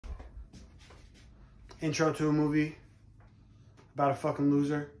intro to a movie about a fucking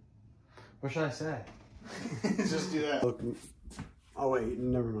loser. What should I say? Just do that. Look. Oh wait,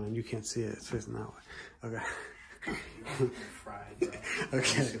 never mind. You can't see it. It's facing that way. Okay. Fried, bro.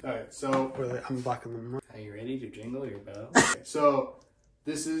 Okay. All right, so I'm blocking them. Are you ready to jingle your bell? okay, so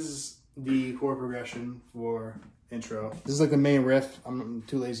this is the chord progression for intro. This is like the main riff. I'm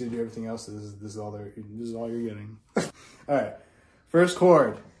too lazy to do everything else. This is all you're getting. All right, first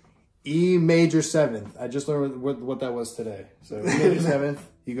chord, E major seventh. I just learned what that was today. So E major seventh,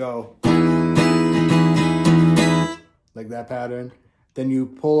 you go like that pattern. Then you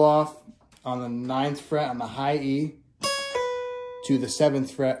pull off on the 9th fret on the high E to the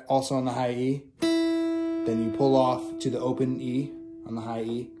 7th fret, also on the high E. Then you pull off to the open E on the high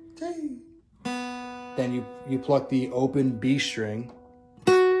E. Then you pluck the open B string.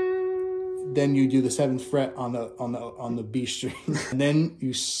 Then you do the 7th fret on the B string. And then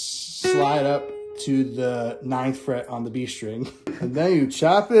you slide up to the 9th fret on the B string. And then you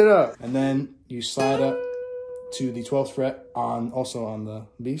chop it up. And then you slide up to the 12th fret also on the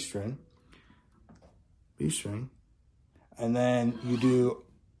B string. And then you do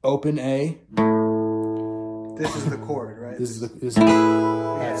open A. This is the chord, right? That's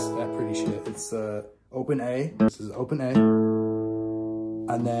that pretty shit. It's open A. This is open A.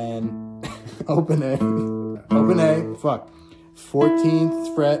 And then open A. Fuck.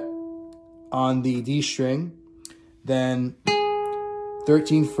 14th fret on the D string. Then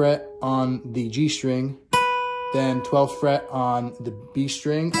 13th fret on the G string. Then 12th fret on the B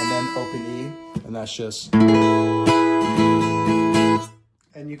string, and then open E, and that's just. And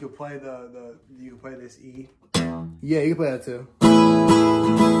you could play you could play this E. Yeah, you can play that too.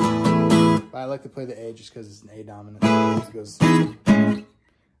 But I like to play the A just because it's an A dominant. It goes.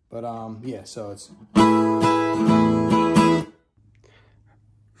 But yeah, so it's. All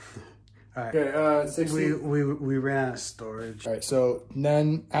right. Okay, 16. We ran out of storage. All right, so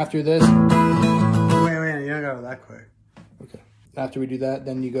then after this. Wait, you don't go that quick. Okay. After we do that,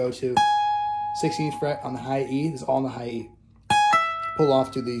 then you go to 16th fret on the high E. This is all on the high E. Pull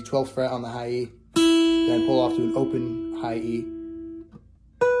off to the 12th fret on the high E. Then pull off to an open high E.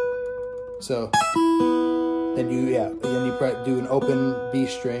 So then you do an open B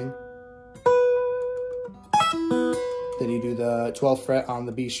string. Then you do the 12th fret on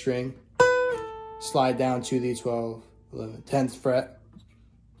the B string. Slide down to the 12th, 11th, 10th fret.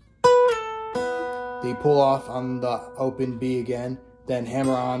 Then you pull off on the open B again, then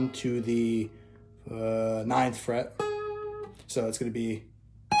hammer on to the 9th fret. So it's going to be,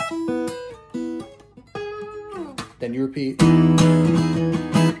 then you repeat, 9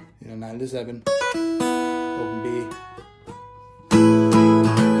 to 7, open B.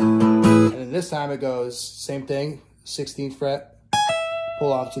 And then this time it goes, same thing, 16th fret,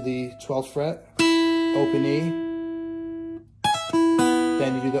 pull off to the 12th fret, open E.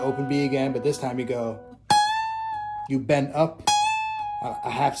 Then you do the open B again, but this time you bend up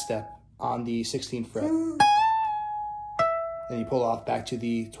a half step on the 16th fret. Then you pull off back to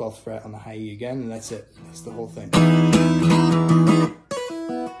the 12th fret on the high E again, and that's it. That's the whole thing.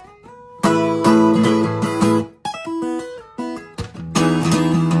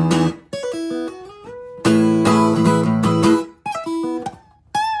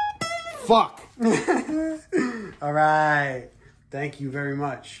 Fuck! All right. Thank you very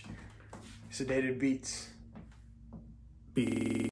much. Sedated Beats.